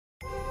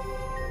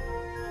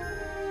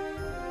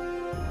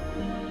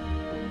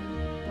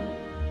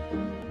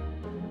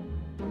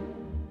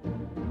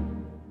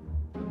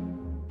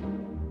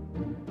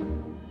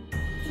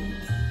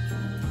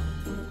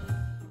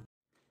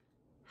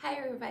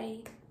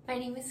everybody, my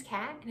name is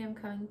Kat and I'm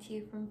coming to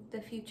you from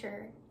the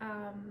future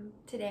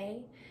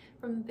today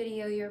from the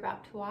video you're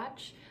about to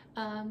watch.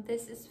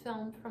 This is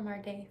filmed from our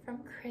day from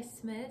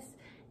Christmas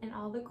and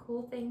all the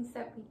cool things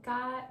that we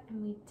got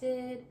and we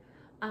did.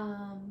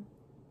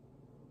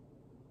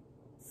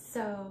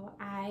 So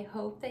I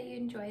hope that you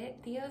enjoy it.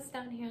 Theo's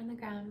down here on the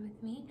ground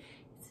with me.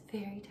 It's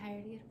very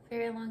tired. He had a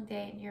very long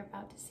day and you're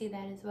about to see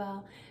that as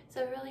well.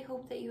 So I really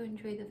hope that you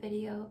enjoy the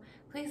video.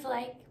 Please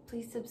like,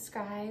 please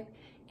subscribe,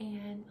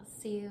 and I'll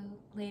see you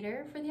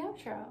later for the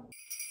outro.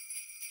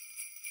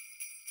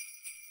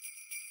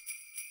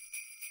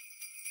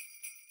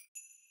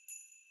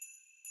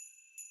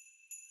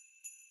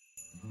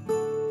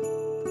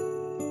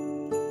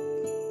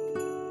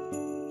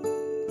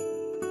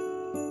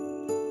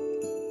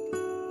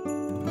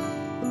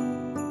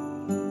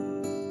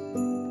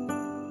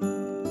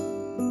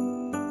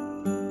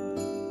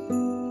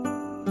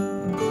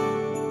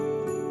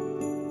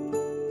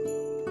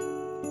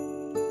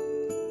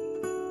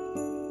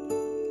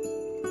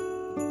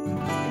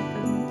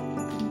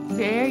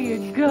 There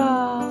you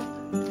go.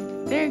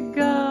 There you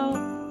go.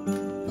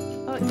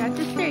 Oh, not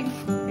the string.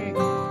 There you go.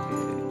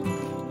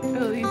 Oh,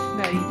 at least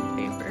not even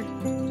paper.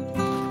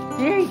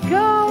 There you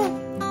go.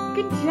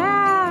 Good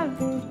job.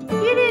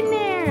 Get in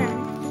there.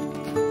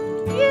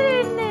 Get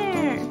in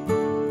there.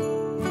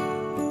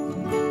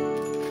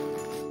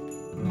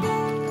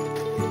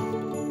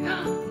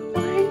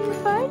 What are you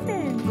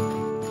finding?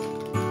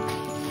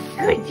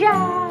 Good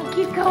job.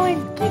 Keep going.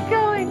 Keep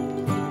going.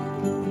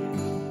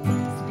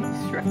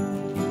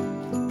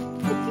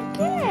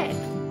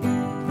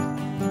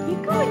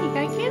 You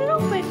gotta get it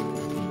open.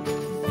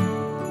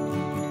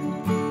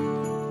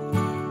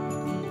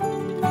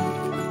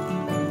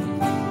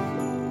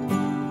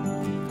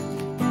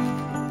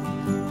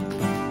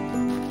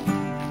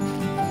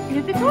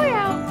 Get the toy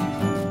out.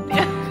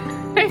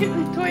 The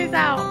toy's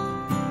out.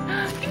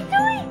 Get the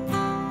toy.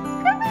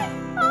 Come in.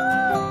 Oh,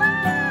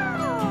 wow.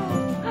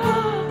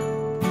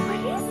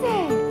 What is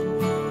it?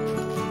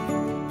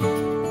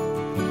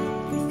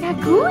 Is that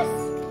Goose?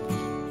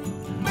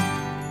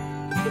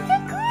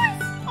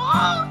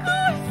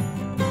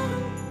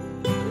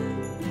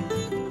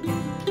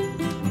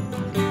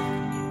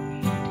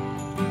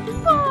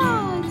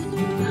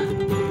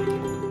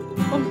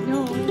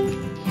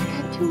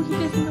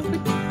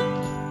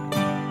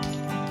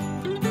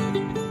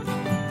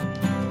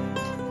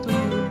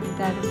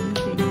 That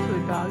amusing to a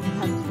dog to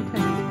have two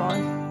tennis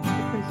balls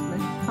for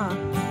Christmas, huh?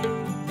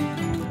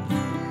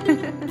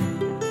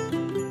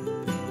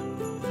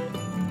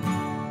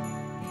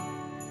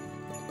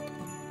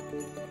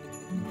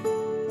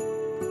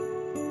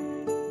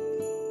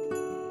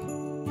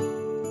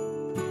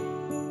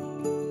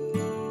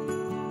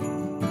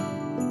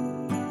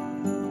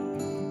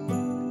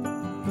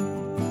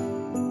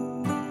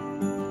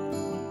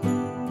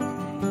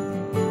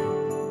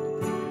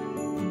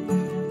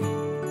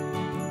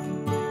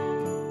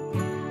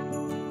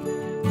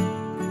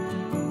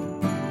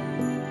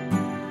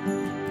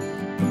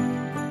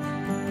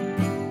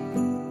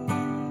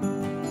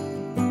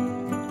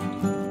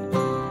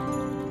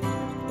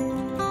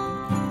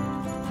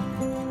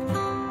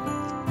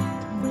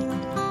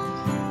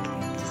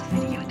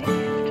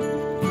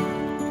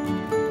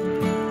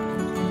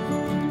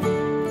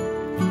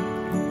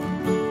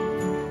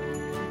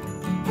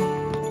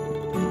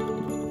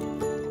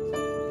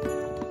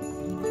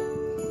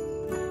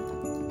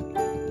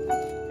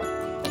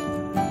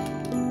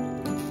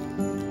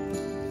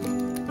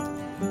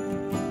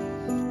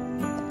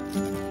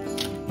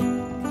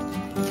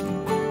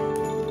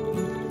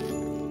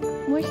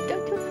 More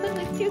stuff to put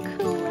with your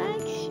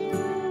collection.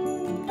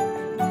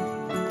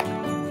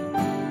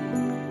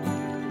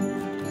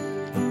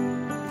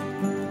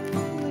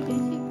 Where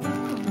does it go?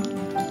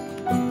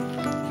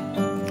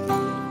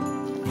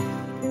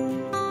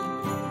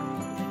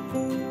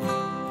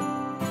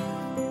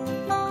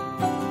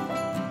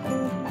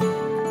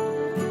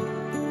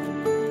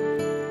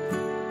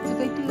 Do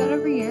they do that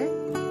every year?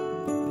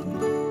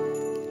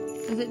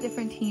 Is it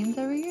different teams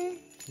every year?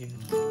 Yeah.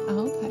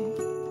 Oh, okay.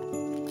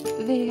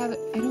 Do they have it?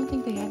 I don't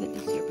think they had it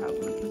this year, probably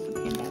because of the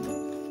pandemic.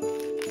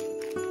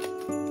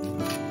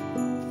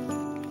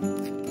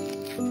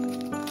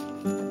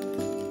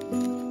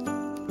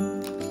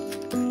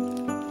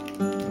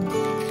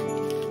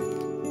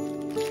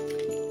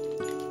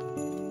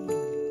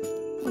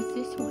 What's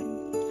this one?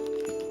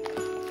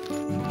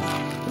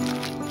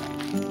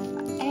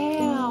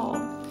 Ow!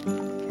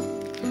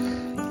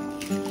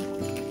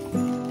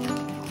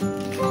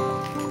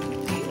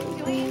 Are you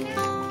enjoying that?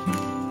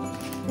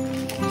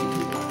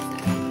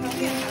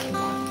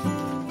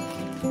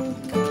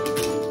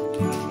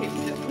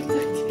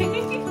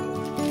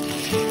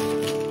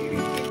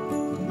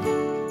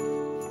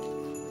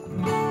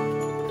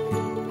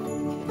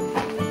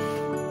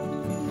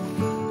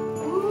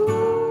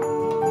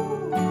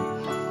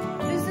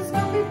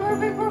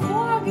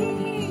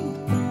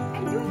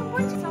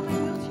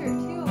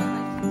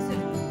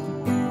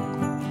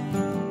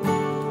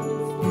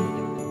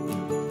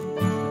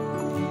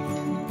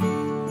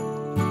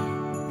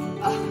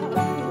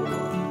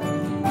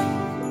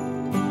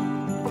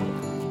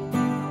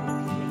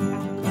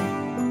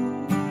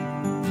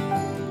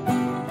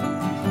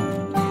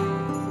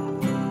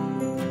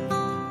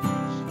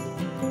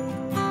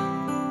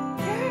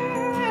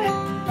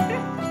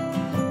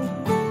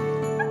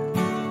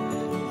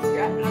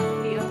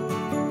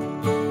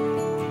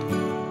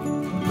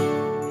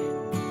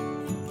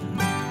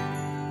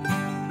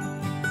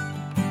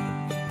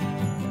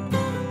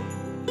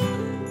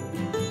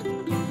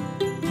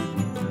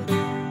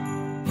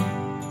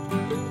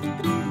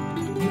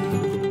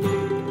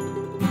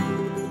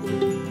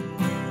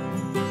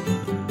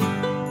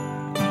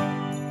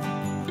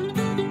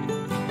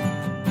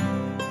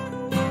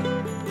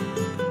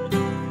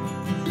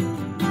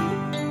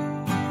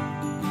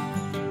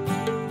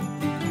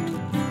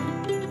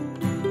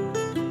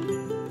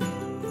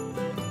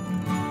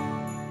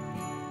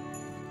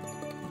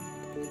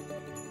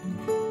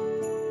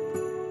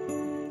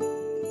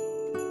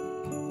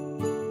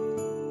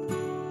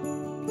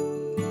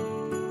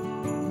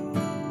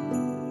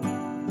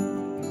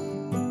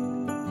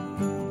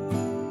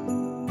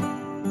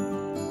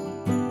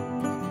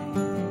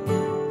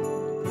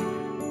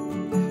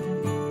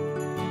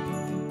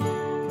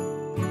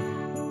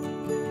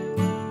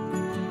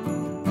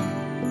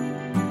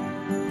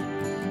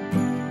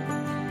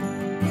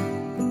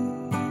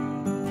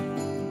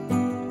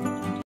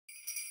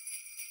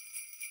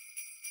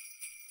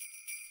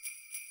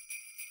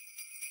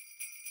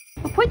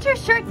 put your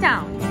shirt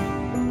down.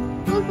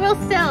 You look real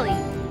silly.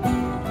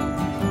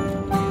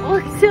 You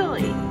look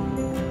silly.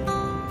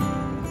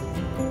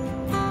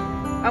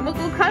 I'm gonna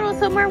go cuddle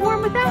somewhere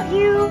warm without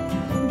you.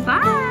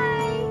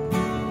 Bye.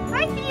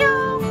 Bye,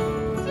 Theo.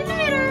 See you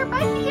later.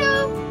 Bye, Theo.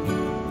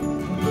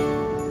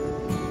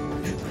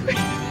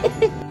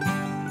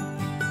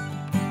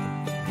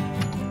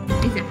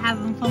 Is it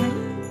having fun?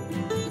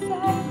 Is it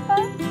having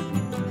fun?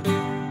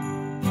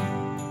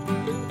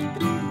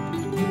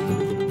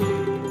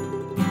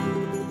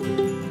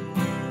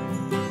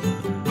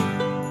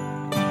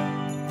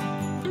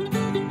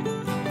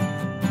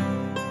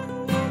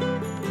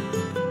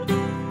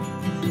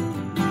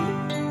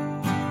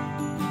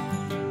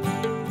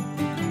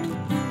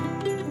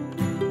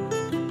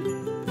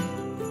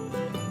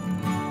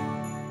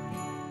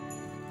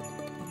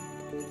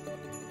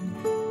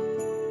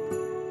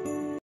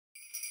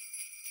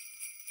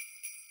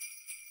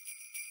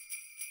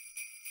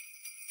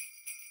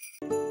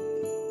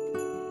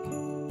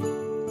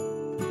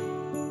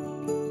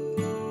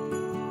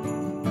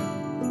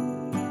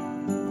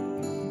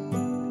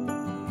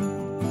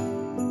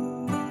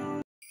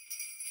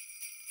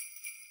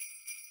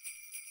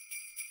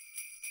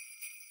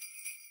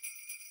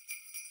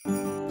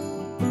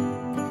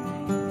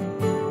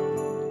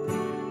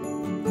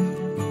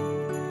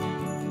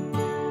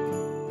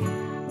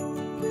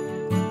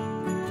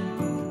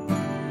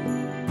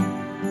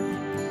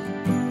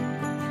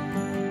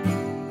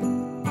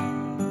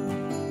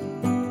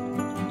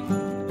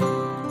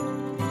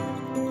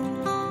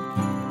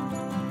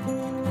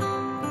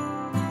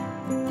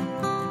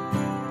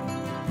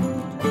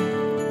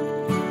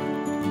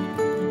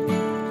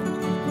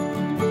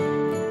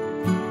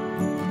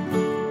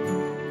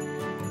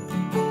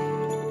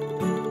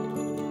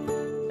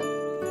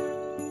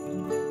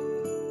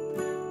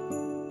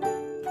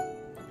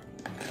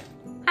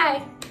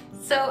 Hi,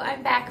 so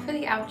I'm back for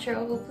the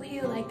outro. Hopefully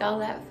you liked all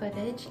that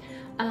footage.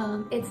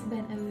 It's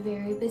been a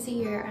very busy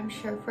year, I'm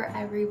sure, for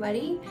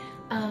everybody.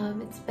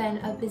 It's been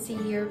a busy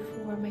year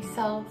for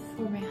myself,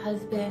 for my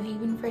husband,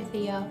 even for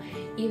Theo,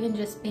 even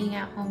just being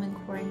at home in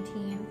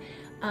quarantine.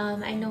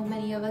 I know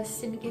many of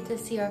us didn't get to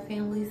see our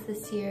families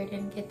this year,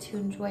 didn't get to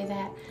enjoy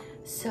that.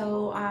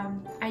 So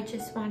I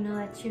just want to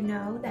let you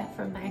know that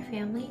from my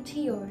family to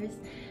yours,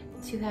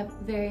 to have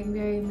very,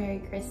 very Merry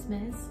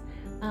Christmas.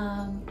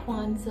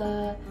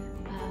 Kwanzaa,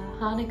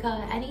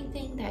 Hanukkah,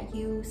 anything that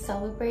you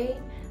celebrate,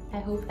 I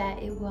hope that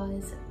it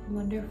was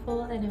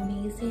wonderful and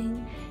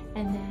amazing,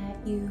 and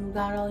that you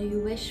got all you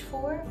wished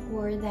for,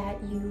 or that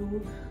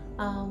you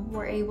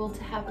were able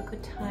to have a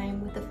good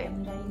time with the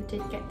family that you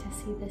did get to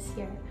see this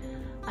year.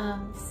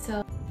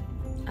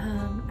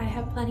 I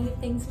have plenty of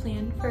things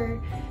planned for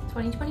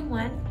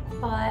 2021,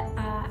 but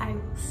I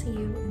will see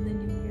you in the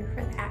new year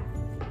for that.